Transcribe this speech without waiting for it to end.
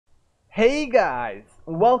Hey guys,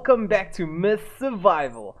 welcome back to Myth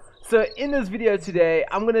Survival. So in this video today,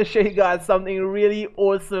 I'm going to show you guys something really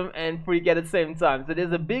awesome and freaky at the same time. So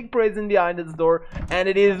there's a big present behind this door, and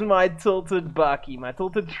it is my tilted bakkie, my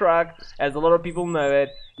tilted truck, as a lot of people know it.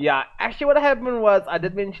 Yeah, actually what happened was, I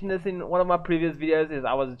did mention this in one of my previous videos, is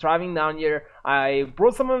I was driving down here, I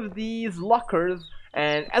brought some of these lockers,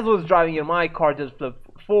 and as I was driving here, my car just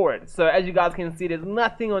flipped forward. So as you guys can see, there's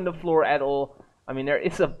nothing on the floor at all. I mean, there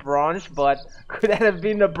is a branch, but could that have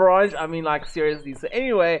been a branch? I mean, like, seriously. So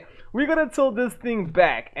anyway, we're gonna tilt this thing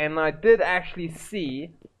back, and I did actually see,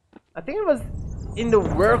 I think it was in the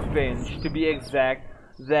workbench to be exact,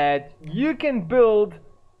 that you can build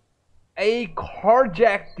a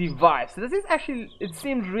carjack device. So this is actually, it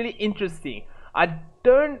seems really interesting. I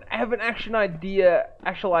don't have an actual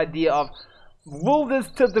idea of, will this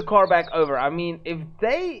tip the car back over? I mean, if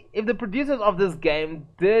the producers of this game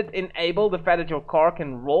did enable the fact that your car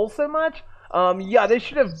can roll so much, yeah, they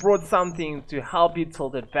should have brought something to help you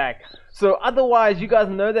tilt it back. So otherwise, you guys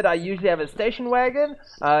know that I usually have a station wagon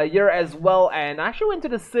here as well, and I actually went to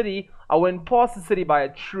the city. I went past the city by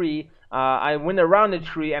a tree. I went around the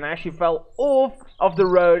tree and I actually fell off of the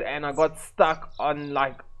road, and I got stuck on,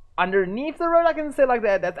 like, underneath the road, I can say like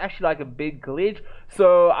that. That's actually like a big glitch.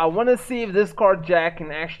 So I want to see if this car jack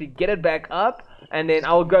can actually get it back up, and then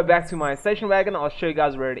I'll go back to my station wagon. I'll show you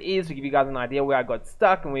guys where it is to give you guys an idea where I got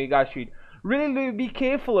stuck and where you guys should really be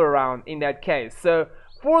careful around in that case. So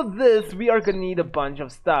for this, we are gonna need a bunch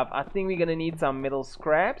of stuff. I think we're gonna need some metal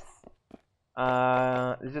scraps.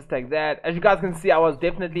 Let's just take that. As you guys can see, I was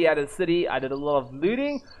definitely at a city. I did a lot of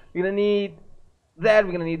looting. We're gonna need that,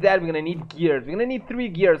 we're gonna need that, we're gonna need gears. We're gonna need 3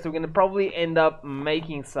 gears, so we're gonna probably end up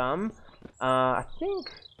making some. I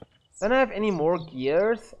think, don't I have any more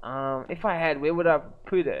gears? If I had, where would I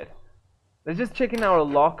put it? Let's just check in our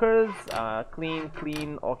lockers.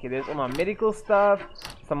 Clean. Okay, there's all my medical stuff,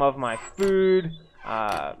 some of my food,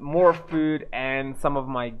 more food, and some of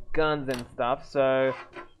my guns and stuff. So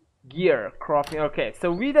gear crafting. Okay,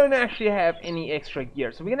 so we don't actually have any extra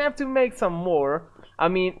gear, so we're gonna have to make some more. I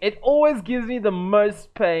mean, it always gives me the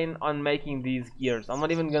most pain on making these gears. I'm not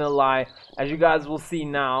even gonna lie. As you guys will see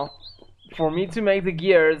now, for me to make the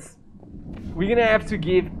gears, we're gonna have to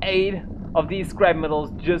give 8 of these scrap metals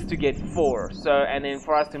just to get 4. So, and then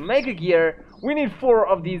for us to make a gear, we need 4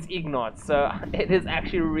 of these ignots. So it is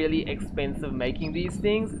actually really expensive making these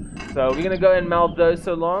things. So we're gonna go and melt those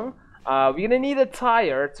so long. We're gonna need a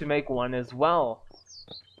tire to make one as well.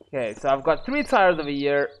 Okay, so I've got 3 tires over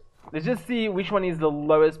here. Let's just see which one is the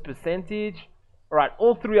lowest percentage. Alright,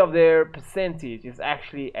 all 3 of their percentage is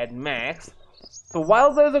actually at max. So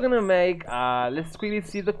while those are gonna make, let's quickly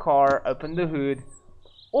see the car, open the hood.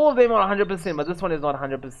 All of them are 100%, but this one is not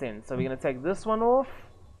 100%. So we're gonna take this one off.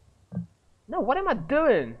 No, what am I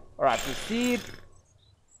doing? Alright, proceed.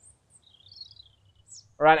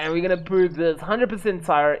 Alright, and we're gonna put this 100%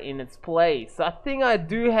 tire in its place. So I think I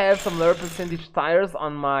do have some lower percentage tires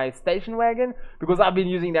on my station wagon, because I've been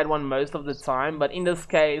using that one most of the time. But in this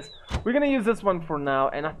case, we're gonna use this one for now,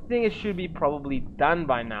 and I think it should be probably done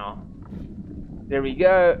by now. There we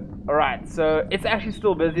go. Alright, so it's actually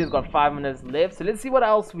still busy. It's got 5 minutes left. So let's see what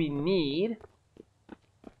else we need.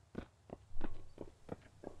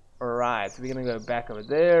 Alright, so we're gonna go back over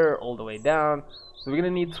there, all the way down. So we're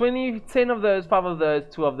gonna need 10 of those, 5 of those,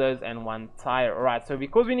 2 of those, and 1 tire. Alright, so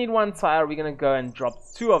because we need 1 tire, we're gonna go and drop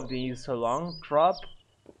 2 of these so long. Drop.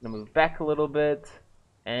 Gonna move back a little bit.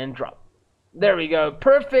 And drop. There we go.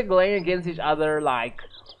 Perfect, laying against each other like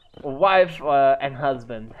wife and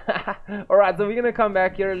husband. Alright, so we're gonna come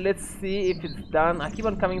back here. Let's see if it's done. I keep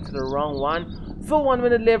on coming to the wrong one. Still 1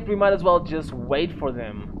 minute left. We might as well just wait for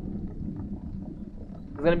them.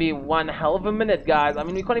 It's gonna be one hell of a minute, guys. I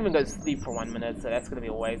mean, we can't even go sleep for 1 minute, so that's gonna be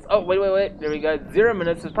a waste. Oh, wait. There we go. 0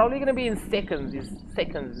 minutes. It's probably gonna be in seconds. It's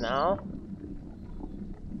seconds now.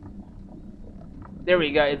 There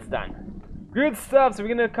we go. It's done. Good stuff. So we're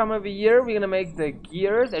gonna come over here. We're gonna make the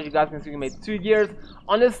gears. As you guys can see, we made 2 gears.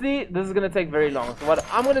 Honestly, this is gonna take very long. So what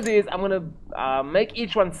I'm gonna do is I'm gonna make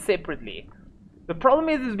each one separately. The problem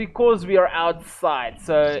is because we are outside,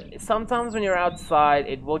 so sometimes when you're outside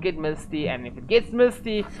it will get misty, and if it gets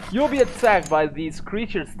misty you'll be attacked by these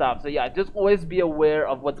creature stuff. So yeah, just always be aware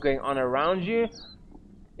of what's going on around you.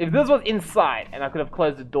 If this was inside and I could have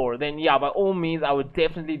closed the door, then yeah, by all means I would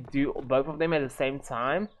definitely do both of them at the same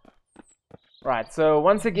time. Right, so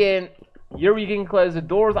once again, here we can close the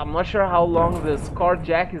doors. I'm not sure how long this car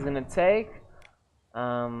jack is gonna take.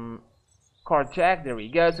 Car jack, there we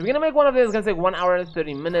go. So we're gonna make one of these. It's gonna take 1 hour and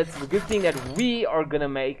 30 minutes. The good thing that we are gonna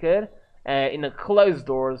make it in the closed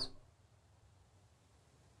doors.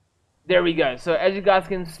 There we go. So as you guys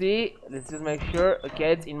can see, let's just make sure.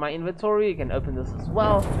 Okay, it's in my inventory. You can open this as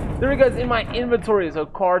well. There we go. It's in my inventory. So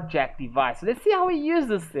car jack device. So let's see how we use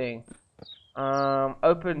this thing.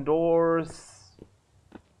 Open doors.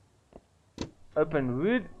 Open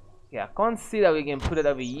wood. Yeah, I can't see that we can put it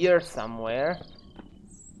over here somewhere.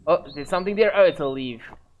 Oh, there's something there. Oh, it's a leaf.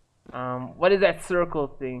 What is that circle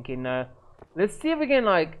thing? Okay, no. Let's see if we can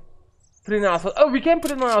like put it in our slot. Oh, we can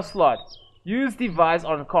put it in our slot. Use device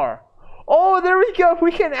on car. Oh, there we go.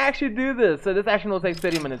 We can actually do this. So this actually will take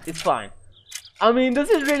 30 minutes. It's fine. I mean, this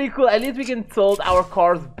is really cool. At least we can tilt our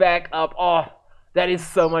cars back up. Oh, that is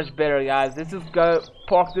so much better, guys. Let's just go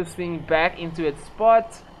park this thing back into its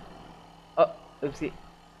spot. Oh, oopsie.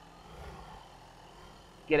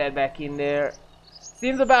 Get that back in there.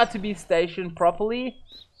 Seems about to be stationed properly.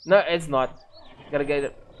 No, it's not. Gotta get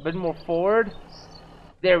it a bit more forward.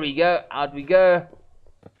 There we go. Out we go.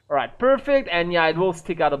 Alright, perfect. And yeah, it will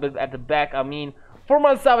stick out a bit at the back. I mean, for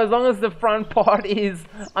myself, as long as the front part is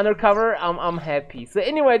undercover, I'm happy. So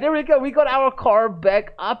anyway, there we go. We got our car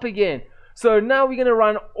back up again. So now we're gonna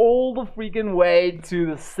run all the freaking way to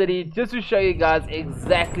the city just to show you guys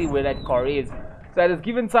exactly where that car is. So at this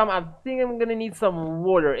given time, I think I'm gonna need some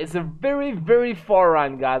water. It's a very, very far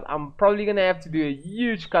run, guys. I'm probably gonna have to do a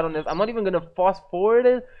huge cut on this. I'm not even gonna fast forward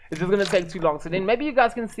it. It's just gonna take too long. So then maybe you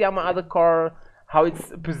guys can see how my other car, how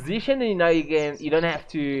it's positioned, and you know you don't have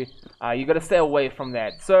to. You gotta stay away from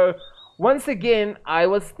that. So once again, I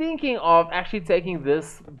was thinking of actually taking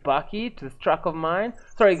this bucket, this truck of mine.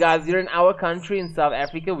 Sorry, guys, you're in our country in South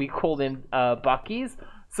Africa. We call them buckies.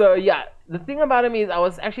 So yeah, the thing about him is I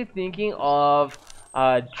was actually thinking of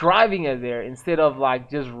driving it there instead of like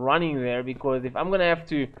just running there, because if I'm gonna have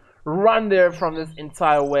to run there from this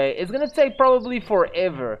entire way, it's gonna take probably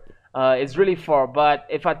forever. It's really far. But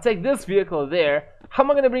if I take this vehicle there, how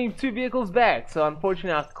am I gonna bring two vehicles back? So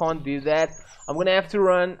unfortunately I can't do that. I'm gonna have to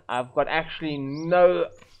run. I've got actually no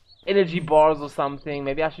energy bars or something.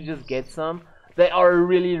 Maybe I should just get some. They are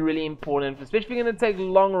really, really important, especially if you're gonna take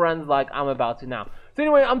long runs like I'm about to now. So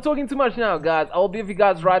anyway, I'm talking too much now, guys. I'll be with you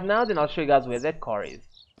guys right now, then I'll show you guys where that car is.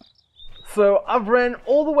 So I've ran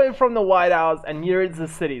all the way from the White House, and here is the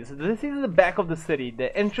city. So this is the back of the city.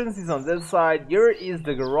 The entrance is on this side. Here is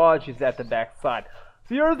the garage, is at the back side.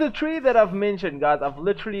 So here's the tree that I've mentioned, guys. I've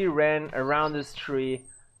literally ran around this tree.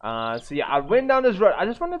 So yeah, I went down this road. I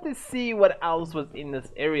just wanted to see what else was in this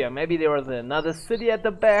area. Maybe there was another city at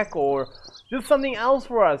the back, or just something else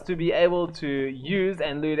for us to be able to use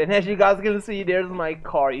and loot. And as you guys can see, there's my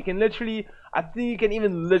car. You can literally, I think you can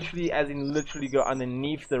even literally, as in literally, go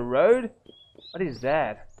underneath the road. What is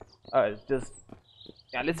that? Oh, it's just,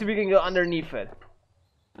 yeah, let's see if we can go underneath it.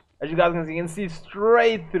 As you guys can see, you can see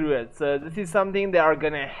straight through it. So this is something they are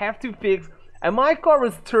gonna have to fix. And my car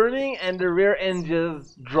was turning and the rear end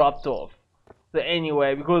just dropped off. So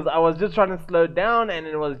anyway, because I was just trying to slow down and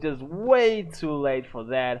it was just way too late for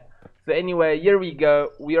that. So anyway, here we go.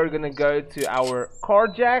 We are gonna go to our car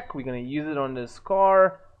jack. We're gonna use it on this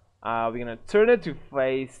car. We're gonna turn it to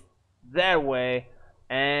face that way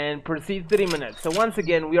and proceed 30 minutes. So once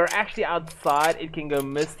again, we are actually outside. It can go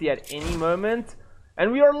misty at any moment.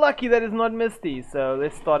 And we are lucky that it's not misty. So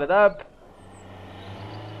let's start it up.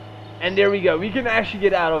 And there we go. We can actually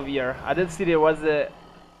get out of here. I did see there was a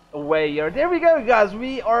way here. There we go, guys.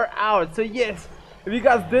 We are out. So yes, if you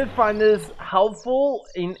guys did find this helpful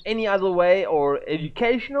in any other way or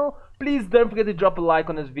educational, please don't forget to drop a like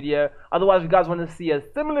on this video. Otherwise, if you guys want to see a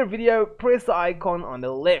similar video, press the icon on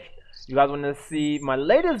the left. If you guys want to see my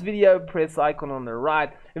latest video, press the icon on the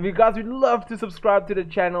right. If you guys would love to subscribe to the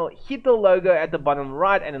channel, hit the logo at the bottom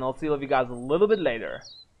right, and then I'll see all of you guys a little bit later.